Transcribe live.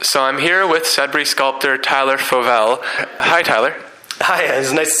So I'm here with Sudbury sculptor Tyler Fauvelle. Hi, Tyler. Hi,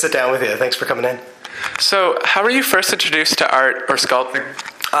 it's nice to sit down with you. Thanks for coming in. So, how were you first introduced to art or sculpting?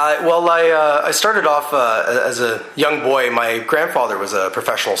 I started off as a young boy. My grandfather was a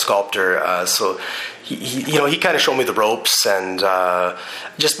professional sculptor, so he kind of showed me the ropes and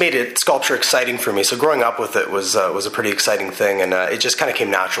just made sculpture exciting for me. So growing up with it was a pretty exciting thing, and it just kind of came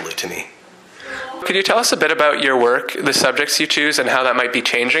naturally to me. Could you tell us a bit about your work, the subjects you choose, and how that might be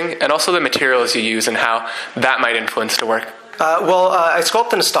changing, and also the materials you use and how that might influence the work? I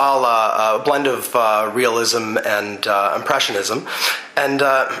sculpt in a style, a blend of realism and impressionism, and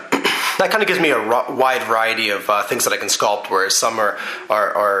that kind of gives me a wide variety of things that I can sculpt. Whereas some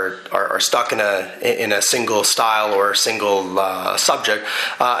are stuck in a single style or a single subject.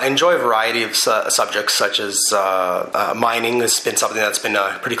 I enjoy a variety of subjects, such as mining has been something that's been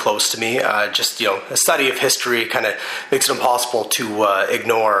pretty close to me. A study of history kind of makes it impossible to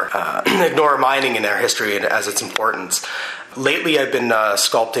ignore mining in our history and as its importance. Lately, I've been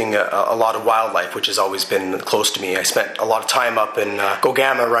sculpting a lot of wildlife, which has always been close to me. I spent a lot of time up in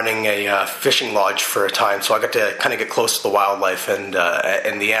Gogama running a fishing lodge for a time, so I got to kind of get close to the wildlife and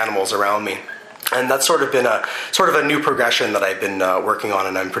the animals around me. And that's sort of been a new progression that I've been working on,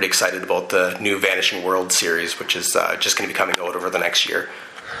 and I'm pretty excited about the new Vanishing World series, which is just going to be coming out over the next year.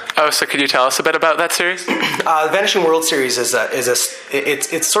 Oh, so could you tell us a bit about that series? The Vanishing World series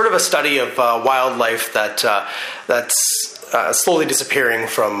it's sort of a study of wildlife that's slowly disappearing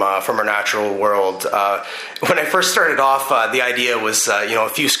from our natural world. When I first started off, the idea was a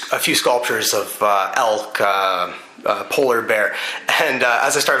few sculptures of elk, polar bear, and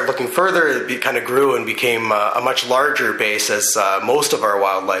as I started looking further, it kind of grew and became a much larger base as most of our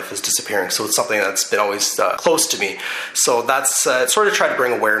wildlife is disappearing. So it's something that's been always close to me. So that's sort of try to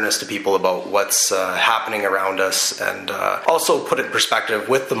bring awareness to people about what's happening around us, and also put it in perspective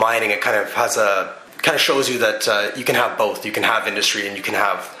with the mining. It kind of shows you that you can have both. You can have industry and you can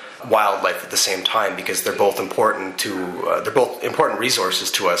have wildlife at the same time, because they're both important resources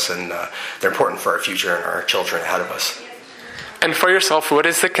to us, and they're important for our future and our children ahead of us. And for yourself, what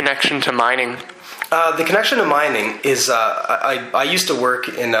is the connection to mining? The connection to mining is I used to work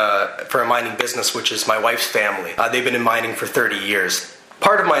for a mining business, which is my wife's family. They've been in mining for 30 years.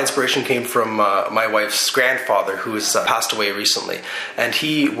 Part of my inspiration came from my wife's grandfather, who has passed away recently, and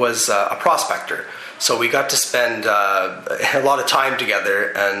he was a prospector. So we got to spend a lot of time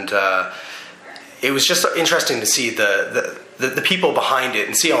together, and it was just interesting to see the people behind it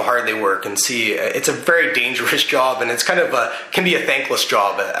and see how hard they work, and see it's a very dangerous job, and it's kind of can be a thankless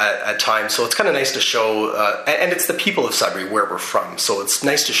job at times. So it's kind of nice to show, and it's the people of Sudbury, where we're from. So it's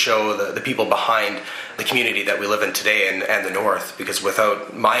nice to show the people behind the community that we live in today and the north, because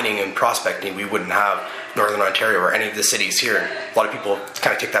without mining and prospecting, we wouldn't have Northern Ontario or any of the cities here. And a lot of people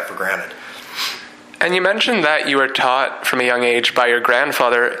kind of take that for granted. And you mentioned that you were taught from a young age by your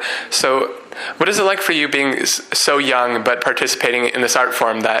grandfather. So what is it like for you being so young but participating in this art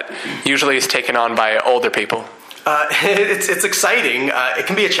form that usually is taken on by older people? It's exciting. It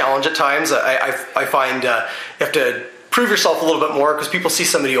can be a challenge at times. I find you have to prove yourself a little bit more, because people see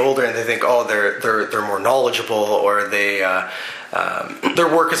somebody older and they think, oh, they're more knowledgeable, or their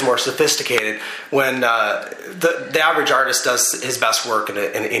work is more sophisticated, when the average artist does his best work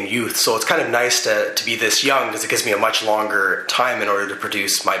in youth. So it's kind of nice to be this young, because it gives me a much longer time in order to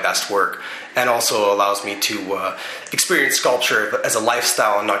produce my best work, and also allows me to experience sculpture as a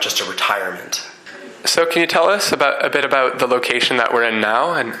lifestyle and not just a retirement. So can you tell us a bit about the location that we're in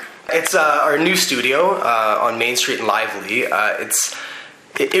now? And it's our new studio on Main Street in Lively.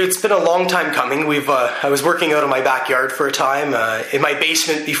 It's been a long time coming. I was working out in my backyard for a time, in my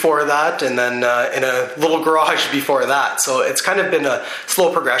basement before that, and then in a little garage before that. So it's kind of been a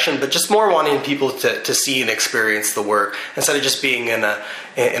slow progression, but just more wanting people to see and experience the work, instead of just being in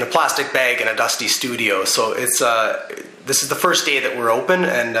a plastic bag in a dusty studio. So this is the first day that we're open,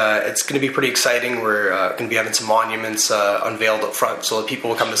 and it's going to be pretty exciting. We're going to be having some monuments unveiled up front, so that people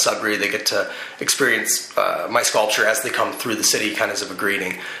will come to Sudbury. They get to experience my sculpture as they come through the city, kind of as a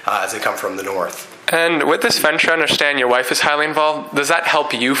greeting, as they come from the north. And with this venture, I understand your wife is highly involved. Does that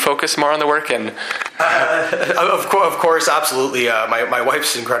help you focus more on the work? And of course, absolutely. My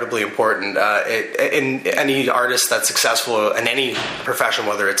wife's incredibly important. In any artist that's successful in any profession,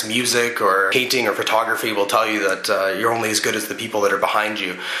 whether it's music or painting or photography, will tell you that you're only as good as the people that are behind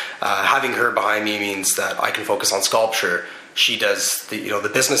you. Having her behind me means that I can focus on sculpture, she does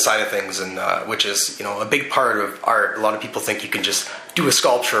the business side of things, and which is a big part of art. A lot of people think you can just do a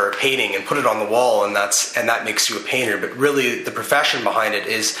sculpture or a painting and put it on the wall, and that makes you a painter. But really, the profession behind it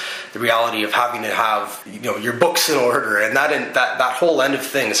is the reality of having to have your books in order, and that whole end of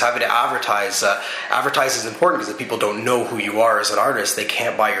things, having to advertise. Advertise is important because if people don't know who you are as an artist, they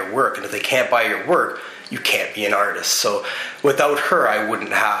can't buy your work, and if they can't buy your work, you can't be an artist. So without her, I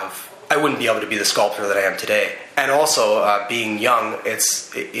wouldn't be able to be the sculptor that I am today. And also, being young,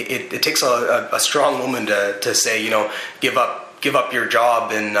 it takes a strong woman to say, give up your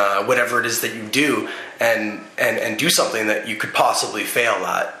job and whatever it is that you do, and do something that you could possibly fail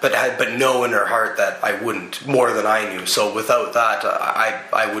at, but know in her heart that I wouldn't, more than I knew. So without that,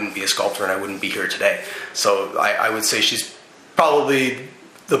 I wouldn't be a sculptor, and I wouldn't be here today. So I would say she's probably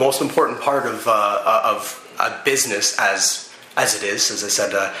the most important part of a business as it is. As I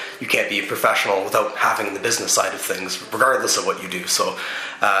said, you can't be a professional without having the business side of things, regardless of what you do. So,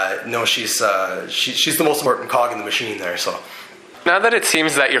 no, she's the most important cog in the machine there. So, now that it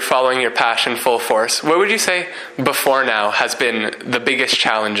seems that you're following your passion full force, what would you say before now has been the biggest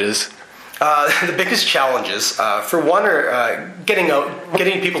challenges? The biggest challenges, for one, are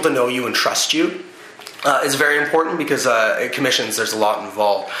getting people to know you and trust you. Is very important because commissions, there's a lot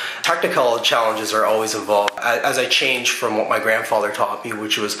involved. Technical challenges are always involved. As I changed from what my grandfather taught me,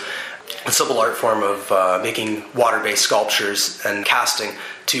 which was a simple art form of making water-based sculptures and casting,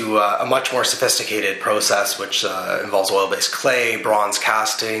 to a much more sophisticated process, which involves oil-based clay, bronze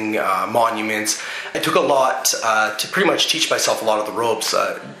casting, monuments. It took a lot to pretty much teach myself a lot of the ropes.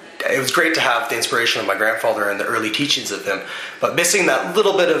 It was great to have the inspiration of my grandfather and the early teachings of him, but missing that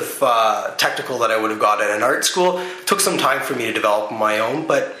little bit of technical that I would have got at an art school took some time for me to develop on my own.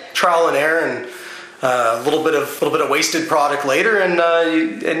 But trial and error, and a little bit of wasted product later,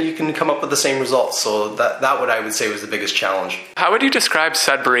 and you can come up with the same results. So that what I would say was the biggest challenge. How would you describe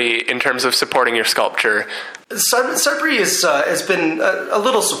Sudbury in terms of supporting your sculpture? Sudbury has been a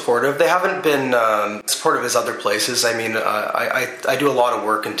little supportive. They haven't been supportive as other places. I mean, I do a lot of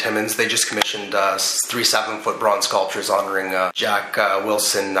work in Timmins. They just commissioned 3 7-foot bronze sculptures honoring Jack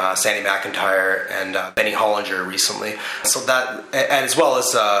Wilson, Sandy McIntyre, and Benny Hollinger recently. So that, and as well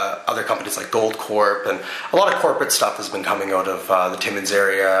as other companies like Gold Corp, and a lot of corporate stuff has been coming out of the Timmins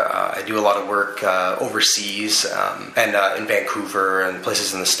area. I do a lot of work overseas and in Vancouver and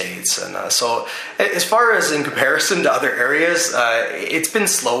places in the States. And so as far as in comparison to other areas, it's been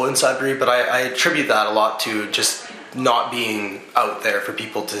slow in Sudbury, but I attribute that a lot to just not being out there for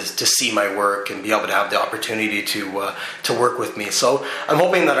people to see my work and be able to have the opportunity to work with me. So I'm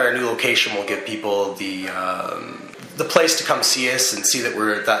hoping that our new location will give people the place to come see us and see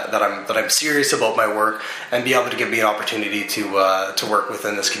that I'm serious about my work, and be able to give me an opportunity to work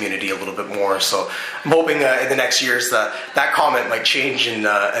within this community a little bit more. So I'm hoping in the next years that comment might change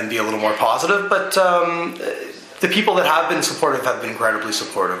and be a little more positive. But the people that have been supportive have been incredibly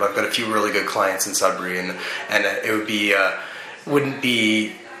supportive. I've got a few really good clients in Sudbury, and it wouldn't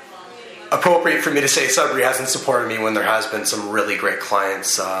be appropriate for me to say Sudbury hasn't supported me when there has been some really great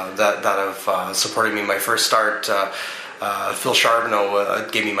clients that have supported me. My first start, Phil Charbonneau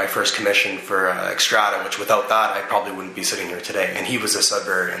gave me my first commission for Extrata, which without that I probably wouldn't be sitting here today, and he was a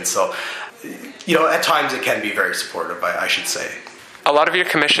Sudburyan. So, at times it can be very supportive, I should say. A lot of your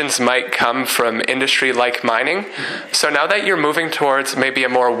commissions might come from industry like mining. So now that you're moving towards maybe a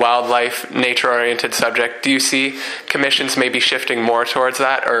more wildlife, nature-oriented subject, do you see commissions maybe shifting more towards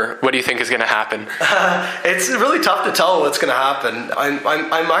that, or what do you think is going to happen? It's really tough to tell what's going to happen.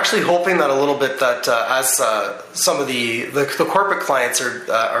 I'm actually hoping that a little bit that as some of the corporate clients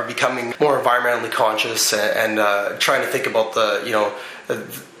are becoming more environmentally conscious and trying to think about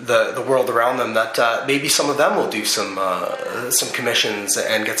the world around them, that maybe some of them will do some commissions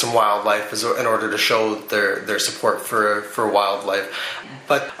and get some wildlife in order to show their support for wildlife.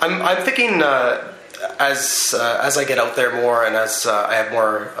 But I'm thinking as I get out there more, and as I have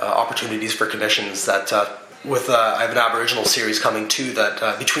more opportunities for commissions, that I have an Aboriginal series coming too,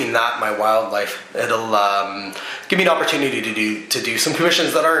 that between that and my wildlife, it'll give me an opportunity to do some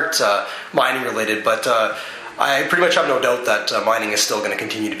commissions that aren't mining related, but I pretty much have no doubt that mining is still going to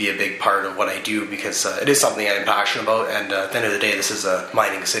continue to be a big part of what I do, because it is something I'm passionate about, and at the end of the day, this is a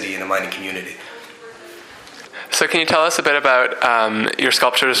mining city and a mining community. So can you tell us a bit about your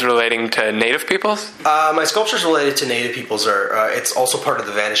sculptures relating to Native peoples? My sculptures related to Native peoples it's also part of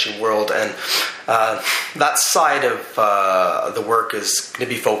the Vanishing World, and that side of the work is going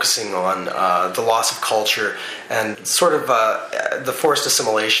to be focusing on the loss of culture and sort of the forced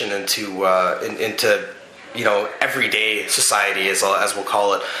assimilation into everyday society, as we'll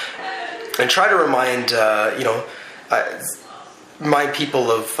call it, and try to remind remind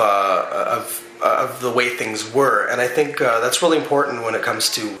people of the way things were. And I think that's really important when it comes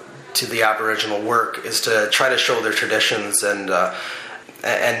to the Aboriginal work, is to try to show their traditions and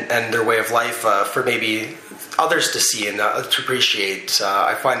their way of life for maybe others to see and to appreciate.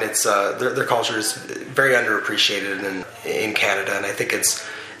 I find it's their culture is very underappreciated in Canada, and I think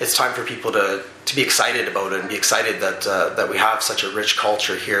it's time for people to be excited about it and be excited that we have such a rich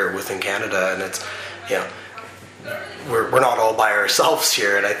culture here within Canada, and it's, you know, we're not all by ourselves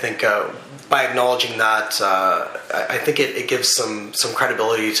here. And I think by acknowledging that, I think it gives some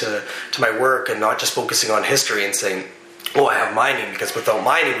credibility to my work, and not just focusing on history and saying, oh, I have mining, because without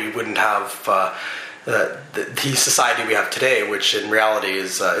mining we wouldn't have the society we have today, which in reality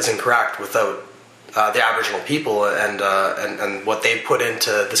is incorrect. Without the Aboriginal people and what they put into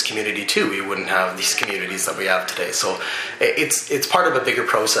this community too, we wouldn't have these communities that we have today. So it's part of a bigger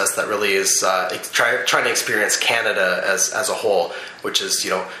process that really is trying to experience Canada as a whole, which is,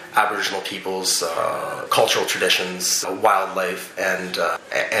 you know, Aboriginal people's cultural traditions, wildlife, and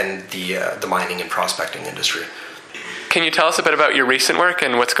the mining and prospecting industry. Can you tell us a bit about your recent work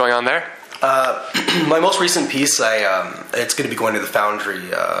and what's going on there? My most recent piece, it's going to be going to the Foundry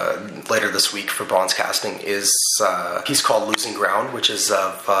later this week for bronze casting, is a piece called Losing Ground, which is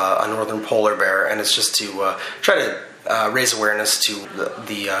of a northern polar bear, and it's just to try to raise awareness to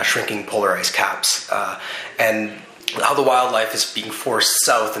the shrinking polar ice caps, and how the wildlife is being forced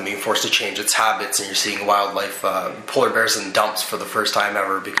south and being forced to change its habits, and you're seeing wildlife, polar bears in dumps for the first time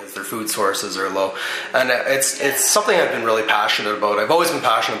ever because their food sources are low. And it's something I've been really passionate about. I've always been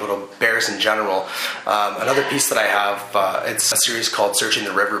passionate about bears in general. Another piece that I have, it's a series called Searching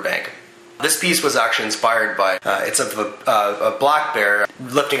the Riverbank. This piece was actually inspired by, it's of a black bear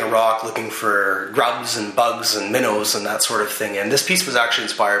lifting a rock looking for grubs and bugs and minnows and that sort of thing. And this piece was actually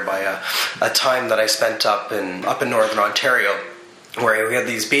inspired by a time that I spent up in northern Ontario, where we had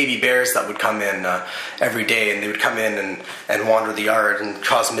these baby bears that would come in every day, and they would come in and wander the yard and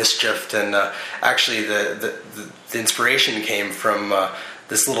cause mischief. And actually the inspiration came from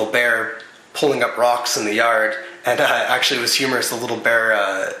this little bear pulling up rocks in the yard. And actually it was humorous. The little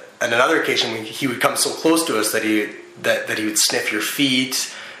bear, on another occasion, he would come so close to us that he would sniff your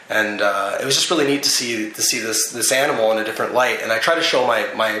feet, and it was just really neat to see this animal in a different light. And I try to show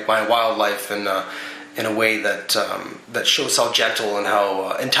my wildlife in a way that shows how gentle and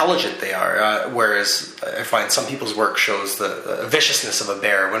how intelligent they are. Whereas I find some people's work shows the viciousness of a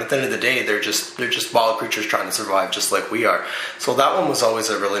bear, when at the end of the day they're just wild creatures trying to survive, just like we are. So that one was always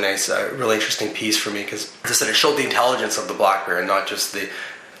a really nice, really interesting piece for me, because as I said, it showed the intelligence of the black bear and not just the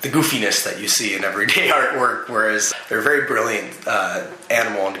goofiness that you see in everyday artwork, whereas they're a very brilliant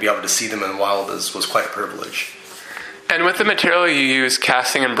animal, and to be able to see them in the wild was quite a privilege. And with the material you use,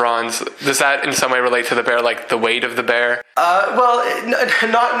 casting in bronze, does that in some way relate to the bear, like the weight of the bear? Well,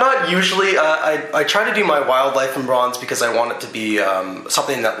 not usually. I try to do my wildlife in bronze because I want it to be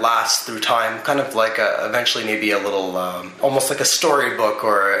something that lasts through time, kind of like eventually maybe a little, almost like a storybook,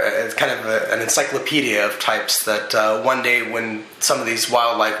 or kind of an encyclopedia of types that one day when some of these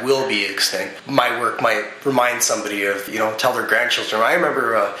wildlife will be extinct, my work might remind somebody of, tell their grandchildren. I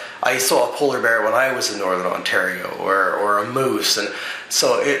remember I saw a polar bear when I was in northern Ontario, or a moose, and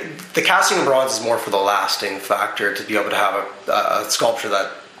so the casting in bronze is more for the lasting factor, to be able to have a sculpture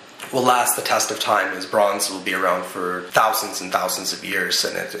that will last the test of time, as bronze will be around for thousands and thousands of years,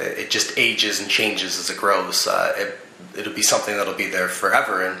 and it just ages and changes as it grows. It'll be something that'll be there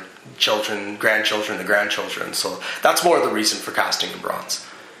forever, and children, grandchildren, the grandchildren. So that's more the reason for casting in bronze.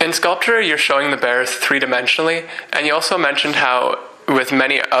 In sculpture, you're showing the bears three-dimensionally, and you also mentioned how with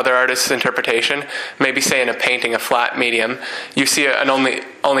many other artists' interpretation, maybe say in a painting, a flat medium, you see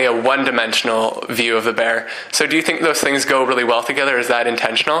only a one-dimensional view of the bear. So do you think those things go really well together? Is that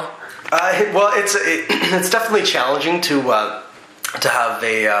intentional? Well, it's definitely challenging to have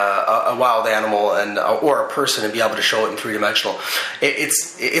a wild animal or a person and be able to show it in three-dimensional.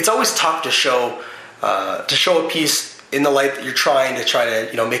 It's always tough to show a piece in the light that you're trying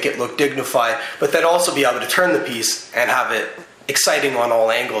to make it look dignified, but then also be able to turn the piece and have it exciting on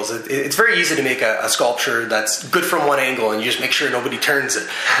all angles. It's very easy to make a sculpture that's good from one angle and you just make sure nobody turns it.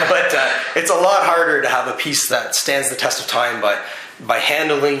 But it's a lot harder to have a piece that stands the test of time by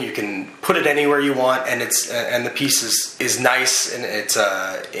handling. You can put it anywhere you want, and the piece is nice, and it's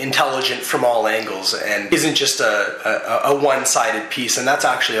intelligent from all angles, and isn't just a one-sided piece. And that's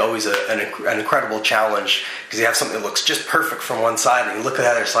actually always an incredible challenge, because you have something that looks just perfect from one side, and you look at the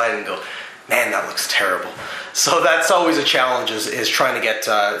other side and go, man, that looks terrible. So that's always a challenge, is trying to get,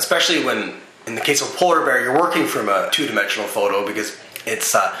 especially when, in the case of a polar bear, you're working from a two-dimensional photo, because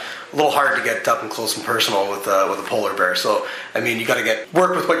it's a little hard to get up and close and personal with a polar bear. So, I mean, you got to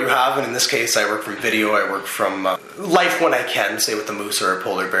work with what you have, and in this case, I work from video, I work from life when I can, say with a moose or a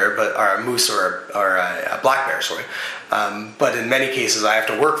polar bear, or a moose or a black bear, sorry. But in many cases, I have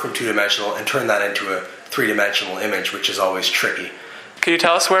to work from two-dimensional and turn that into a three-dimensional image, which is always tricky. Can you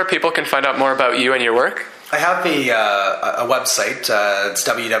tell us where people can find out more about you and your work? I have a website. It's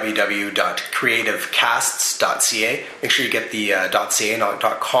www.creativecasts.ca. Make sure you get the .ca, not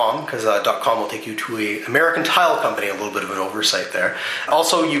 .com, because .com will take you to an American tile company. A little bit of an oversight there.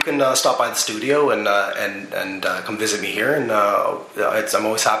 Also, you can stop by the studio and come visit me here. And I'm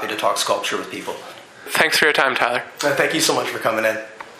always happy to talk sculpture with people. Thanks for your time, Tyler. Thank you so much for coming in.